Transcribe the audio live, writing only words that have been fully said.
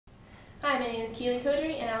Hi, my name is Keeley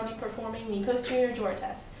Ckodre, and I'll be performing the posterior drawer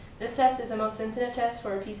test. This test is the most sensitive test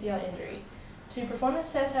for a PCL injury. To perform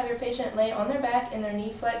this test, have your patient lay on their back and their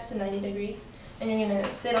knee flexed to 90 degrees, and you're going to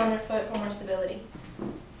sit on their foot for more stability.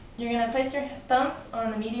 You're going to place your thumbs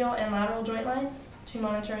on the medial and lateral joint lines to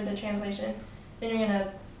monitor the translation. Then you're going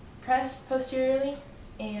to press posteriorly,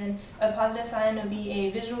 and a positive sign will be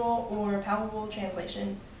a visual or palpable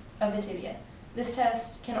translation of the tibia. This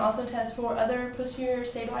test can also test for other posterior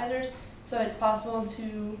stabilizers, so it's possible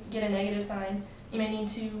to get a negative sign. You may need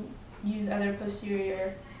to use other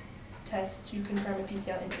posterior tests to confirm a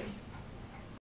PCL injury.